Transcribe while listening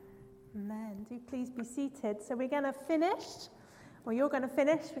Amen. Do please be seated. So we're going to finish, or you're going to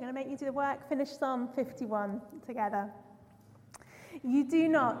finish, we're going to make you do the work, finish Psalm 51 together. You do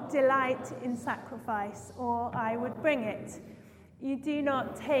not delight in sacrifice, or I would bring it. You do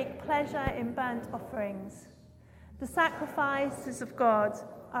not take pleasure in burnt offerings. The sacrifices of God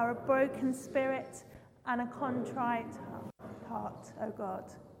are a broken spirit and a contrite heart, O God.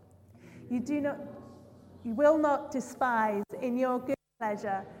 You will not despise in your good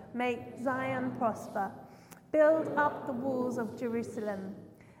pleasure. Make Zion prosper. Build up the walls of Jerusalem.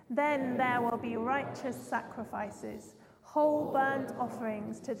 Then there will be righteous sacrifices, whole burnt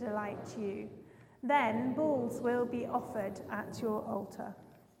offerings to delight you. Then bulls will be offered at your altar.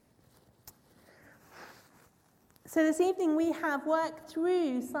 So this evening we have worked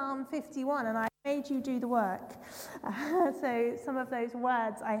through Psalm 51, and I made you do the work. So some of those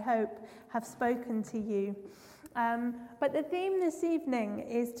words, I hope, have spoken to you. But the theme this evening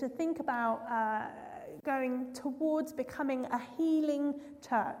is to think about going towards becoming a healing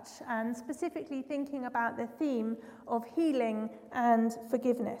church, and specifically thinking about the theme of healing and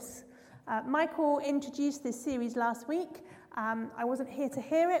forgiveness. Michael introduced this series last week. I wasn't here to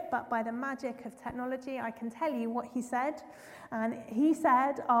hear it, but by the magic of technology, I can tell you what he said. And he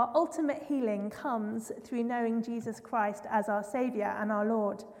said, our ultimate healing comes through knowing Jesus Christ as our Saviour and our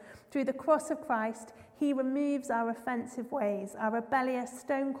Lord. Through the cross of Christ, he removes our offensive ways, our rebellious,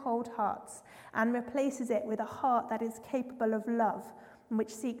 stone-cold hearts, and replaces it with a heart that is capable of love, and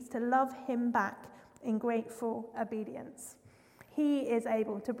which seeks to love him back in grateful obedience. He is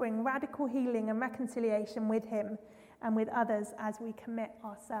able to bring radical healing and reconciliation with him and with others as we commit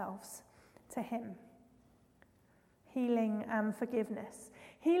ourselves to him. Healing and forgiveness.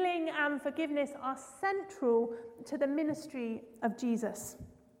 Healing and forgiveness are central to the ministry of Jesus.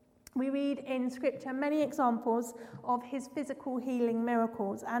 We read in Scripture many examples of his physical healing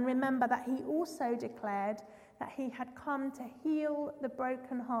miracles, and remember that he also declared that he had come to heal the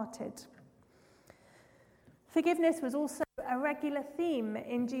brokenhearted. Forgiveness was also a regular theme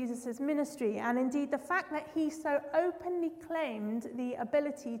in Jesus' ministry, and indeed the fact that he so openly claimed the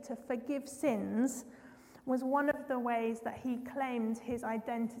ability to forgive sins was one of the ways that he claimed his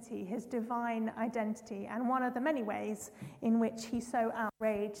identity, his divine identity, and one of the many ways in which he so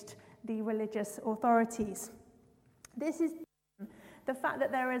outraged the religious authorities. This is the fact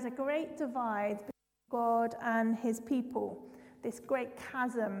that there is a great divide between God and his people, this great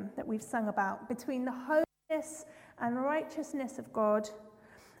chasm that we've sung about, between the holiness and righteousness of God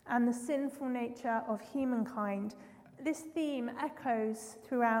and the sinful nature of humankind. This theme echoes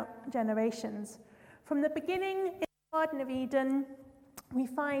throughout generations. From the beginning in the Garden of Eden, we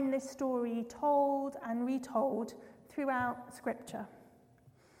find this story told and retold throughout Scripture.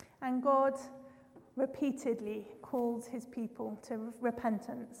 And God repeatedly calls his people to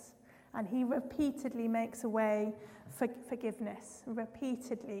repentance, and he repeatedly makes a way for forgiveness.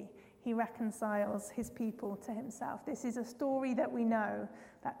 Repeatedly, he reconciles his people to himself. This is a story that we know,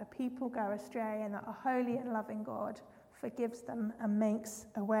 that the people go astray and that a holy and loving God forgives them and makes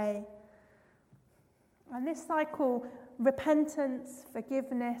a way. And this cycle, repentance,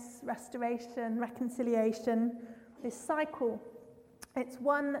 forgiveness, restoration, reconciliation, this cycle, it's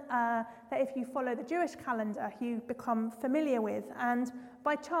one that if you follow the Jewish calendar, you become familiar with. And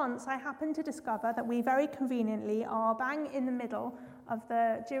by chance, I happened to discover that we very conveniently are bang in the middle of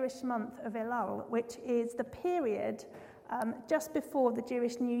the Jewish month of Elul, which is the period just before the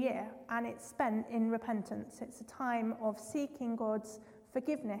Jewish New Year, and it's spent in repentance. It's a time of seeking God's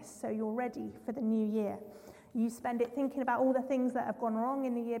forgiveness, so you're ready for the new year. You spend it thinking about all the things that have gone wrong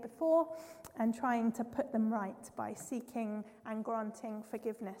in the year before and trying to put them right by seeking and granting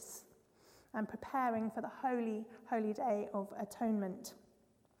forgiveness and preparing for the holy, holy day of atonement.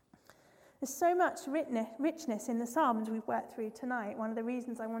 There's so much richness in the Psalms we've worked through tonight. One of the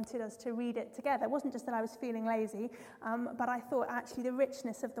reasons I wanted us to read it together wasn't just that I was feeling lazy, but I thought actually the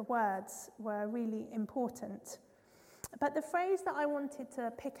richness of the words were really important. But the phrase that I wanted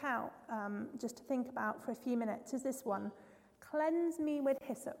to pick out, just to think about for a few minutes, is this one: cleanse me with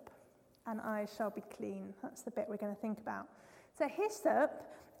hyssop, and I shall be clean. That's the bit we're going to think about. So hyssop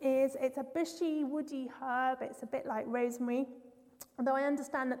it's a bushy, woody herb. It's a bit like rosemary, although I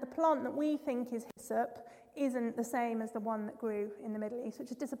understand that the plant that we think is hyssop isn't the same as the one that grew in the Middle East, which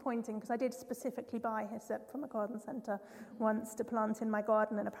is disappointing because I did specifically buy hyssop from a garden centre once to plant in my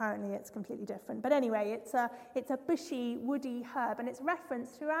garden, and apparently it's completely different. But anyway, it's a bushy, woody herb, and it's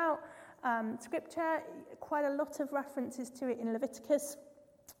referenced throughout Scripture, quite a lot of references to it in Leviticus.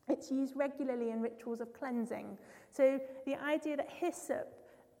 It's used regularly in rituals of cleansing. So the idea that hyssop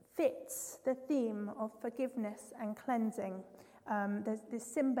fits the theme of forgiveness and cleansing this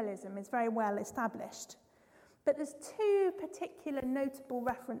symbolism is very well established. But there's two particular notable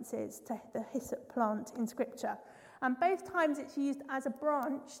references to the hyssop plant in Scripture. And both times it's used as a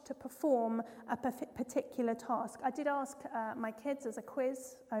branch to perform a particular task. I did ask my kids as a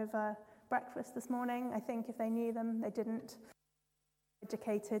quiz over breakfast this morning, I think, if they knew them. They didn't.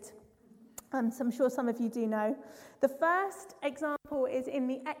 Educated. So I'm sure some of you do know. The first example is in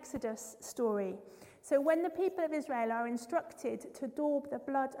the Exodus story. So when the people of Israel are instructed to daub the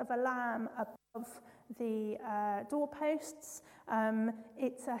blood of a lamb above the doorposts,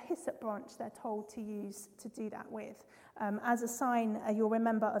 it's a hyssop branch they're told to use to do that with, as a sign, you'll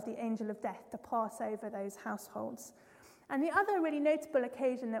remember, of the angel of death to pass over those households. And the other really notable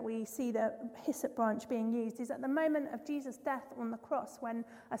occasion that we see the hyssop branch being used is at the moment of Jesus' death on the cross, when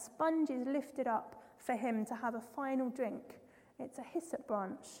a sponge is lifted up for him to have a final drink. It's a hyssop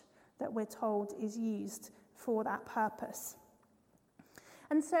branch that we're told is used for that purpose.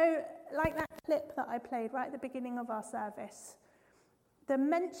 And so, like that clip that I played right at the beginning of our service, the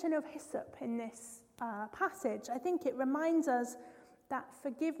mention of hyssop in this passage, I think it reminds us that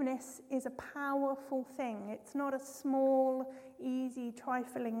forgiveness is a powerful thing. It's not a small, easy,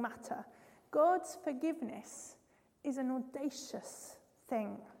 trifling matter. God's forgiveness is an audacious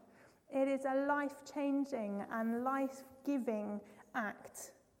thing. It is a life-changing and life-giving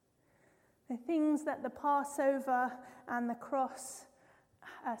act. The things that the Passover and the cross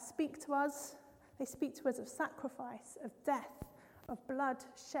speak to us, they speak to us of sacrifice, of death, of blood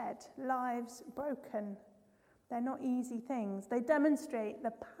shed, lives broken. They're not easy things. They demonstrate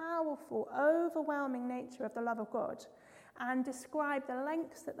the powerful, overwhelming nature of the love of God and describe the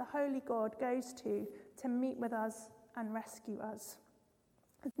lengths that the Holy God goes to meet with us and rescue us.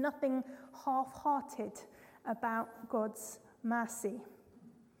 There's nothing half-hearted about God's mercy.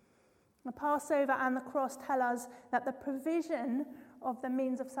 The Passover and the cross tell us that the provision of the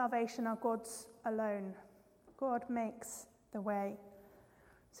means of salvation are God's alone. God makes the way.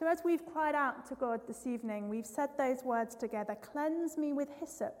 So as we've cried out to God this evening, we've said those words together, "Cleanse me with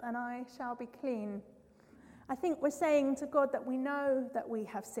hyssop and I shall be clean." I think we're saying to God that we know that we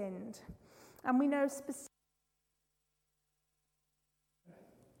have sinned, and we know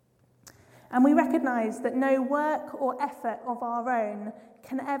and we recognise that no work or effort of our own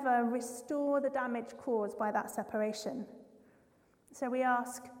can ever restore the damage caused by that separation. So we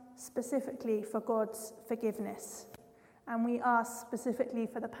ask specifically for God's forgiveness. And we ask specifically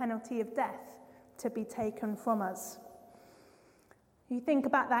for the penalty of death to be taken from us. You think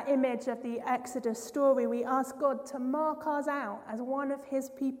about that image of the Exodus story, we ask God to mark us out as one of his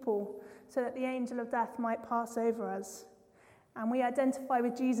people so that the angel of death might pass over us. And we identify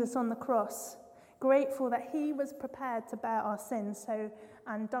with Jesus on the cross, grateful that he was prepared to bear our sins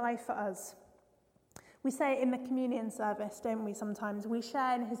and die for us. We say it in the communion service, don't we, sometimes? We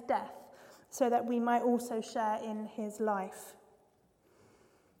share in his death, so that we might also share in his life.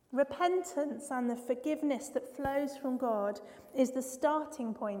 Repentance and the forgiveness that flows from God is the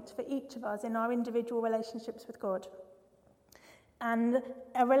starting point for each of us in our individual relationships with God. And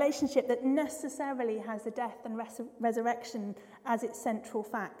a relationship that necessarily has the death and resurrection as its central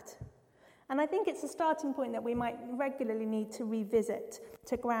fact. And I think it's a starting point that we might regularly need to revisit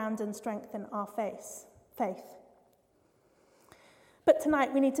to ground and strengthen our faith. But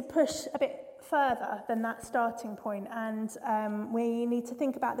tonight we need to push a bit further than that starting point, and we need to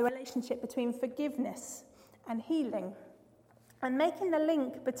think about the relationship between forgiveness and healing. And making the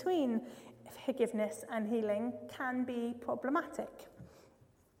link between forgiveness and healing can be problematic.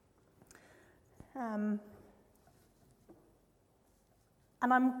 And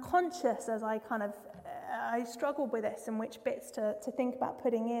I'm conscious as I struggle with this and which bits to think about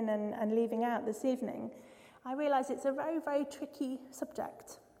putting in and leaving out this evening. I realise it's a very, very tricky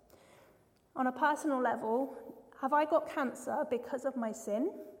subject. On a personal level, have I got cancer because of my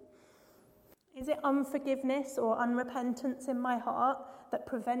sin? Is it unforgiveness or unrepentance in my heart that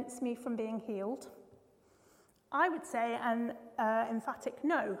prevents me from being healed? I would say an emphatic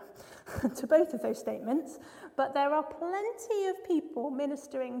no to both of those statements, but there are plenty of people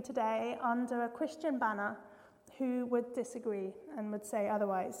ministering today under a Christian banner who would disagree and would say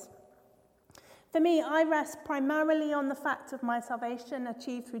otherwise. For me, I rest primarily on the fact of my salvation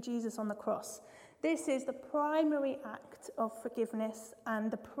achieved through Jesus on the cross. This is the primary act of forgiveness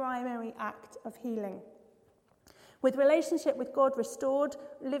and the primary act of healing. With relationship with God restored,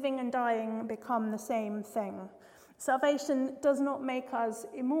 living and dying become the same thing. Salvation does not make us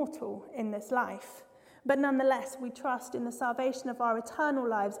immortal in this life, but nonetheless, we trust in the salvation of our eternal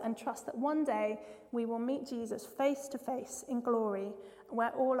lives and trust that one day we will meet Jesus face to face in glory,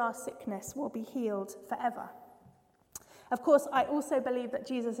 where all our sickness will be healed forever. Of course, I also believe that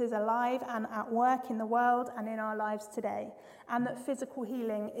Jesus is alive and at work in the world and in our lives today, and that physical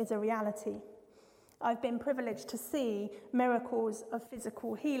healing is a reality. I've been privileged to see miracles of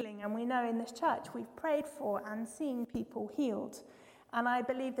physical healing, and we know in this church we've prayed for and seen people healed. And I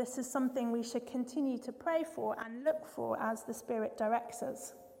believe this is something we should continue to pray for and look for as the Spirit directs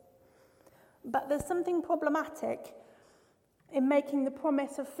us. But there's something problematic in making the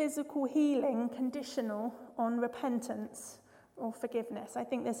promise of physical healing conditional on repentance or forgiveness. I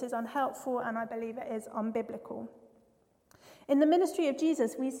think this is unhelpful, and I believe it is unbiblical. In the ministry of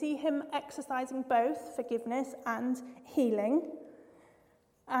Jesus, we see him exercising both forgiveness and healing.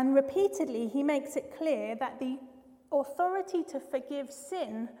 And repeatedly, he makes it clear that the authority to forgive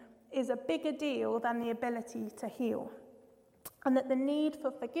sin is a bigger deal than the ability to heal, and that the need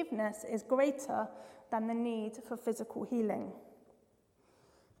for forgiveness is greater than the need for physical healing.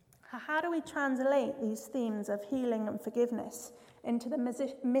 How do we translate these themes of healing and forgiveness into the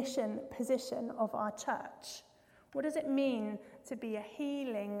mission position of our church? What does it mean to be a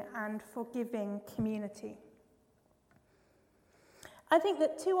healing and forgiving community? I think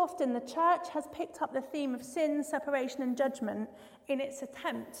that too often the church has picked up the theme of sin, separation, and judgment in its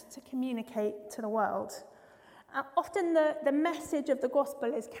attempt to communicate to the world. Often the message of the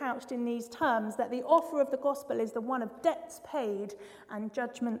gospel is couched in these terms, that the offer of the gospel is the one of debts paid and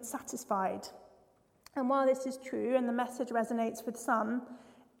judgment satisfied. And while this is true and the message resonates with some,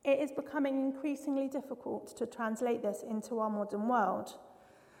 it is becoming increasingly difficult to translate this into our modern world.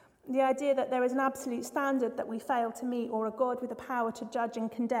 The idea that there is an absolute standard that we fail to meet, or a God with the power to judge and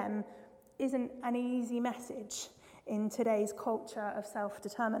condemn, isn't an easy message in today's culture of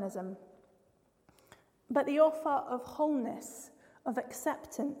self-determinism. But the offer of wholeness, of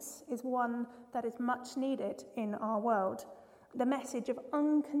acceptance, is one that is much needed in our world. The message of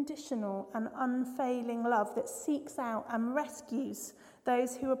unconditional and unfailing love that seeks out and rescues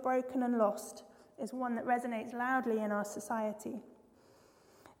those who are broken and lost is one that resonates loudly in our society.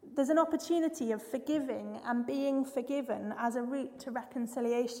 There's an opportunity of forgiving and being forgiven as a route to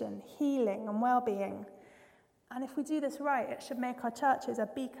reconciliation, healing, and well-being. And if we do this right, it should make our churches a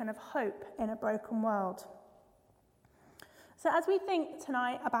beacon of hope in a broken world. So as we think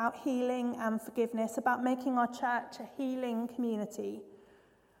tonight about healing and forgiveness, about making our church a healing community,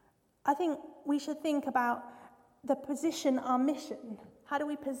 I think we should think about our mission. How do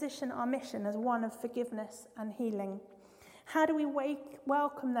we position our mission as one of forgiveness and healing? How do we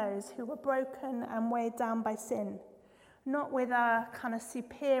welcome those who are broken and weighed down by sin? Not with a kind of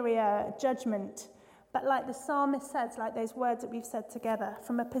superior judgment, but like the psalmist says, like those words that we've said together,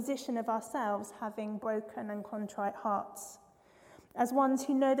 from a position of ourselves having broken and contrite hearts. As ones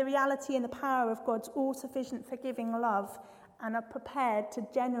who know the reality and the power of God's all-sufficient forgiving love and are prepared to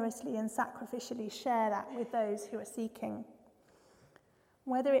generously and sacrificially share that with those who are seeking.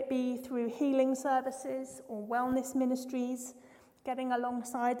 Whether it be through healing services or wellness ministries, getting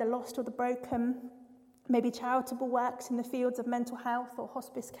alongside the lost or the broken, maybe charitable works in the fields of mental health or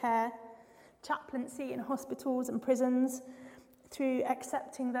hospice care, chaplaincy in hospitals and prisons, through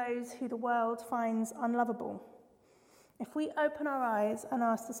accepting those who the world finds unlovable. If we open our eyes and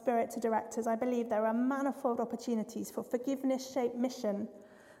ask the Spirit to direct us, I believe there are manifold opportunities for forgiveness-shaped mission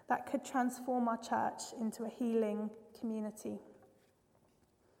that could transform our church into a healing community.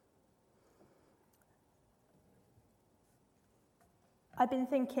 I've been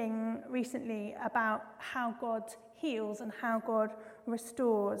thinking recently about how God heals and how God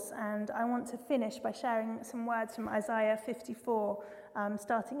restores, and I want to finish by sharing some words from Isaiah 54,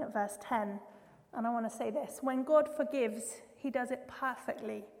 starting at verse 10. And I want to say this: when God forgives, he does it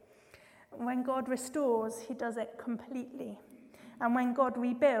perfectly. When God restores, he does it completely. And when God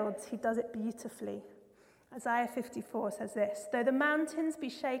rebuilds, he does it beautifully. Isaiah 54 says this: though the mountains be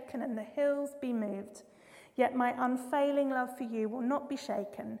shaken and the hills be moved, yet my unfailing love for you will not be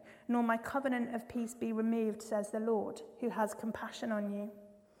shaken, nor my covenant of peace be removed, says the Lord, who has compassion on you.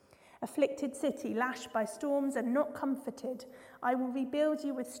 Afflicted city, lashed by storms and not comforted, I will rebuild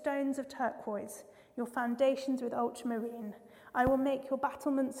you with stones of turquoise, your foundations with ultramarine. I will make your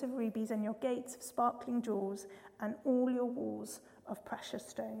battlements of rubies and your gates of sparkling jewels, and all your walls of precious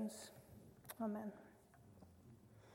stones. Amen.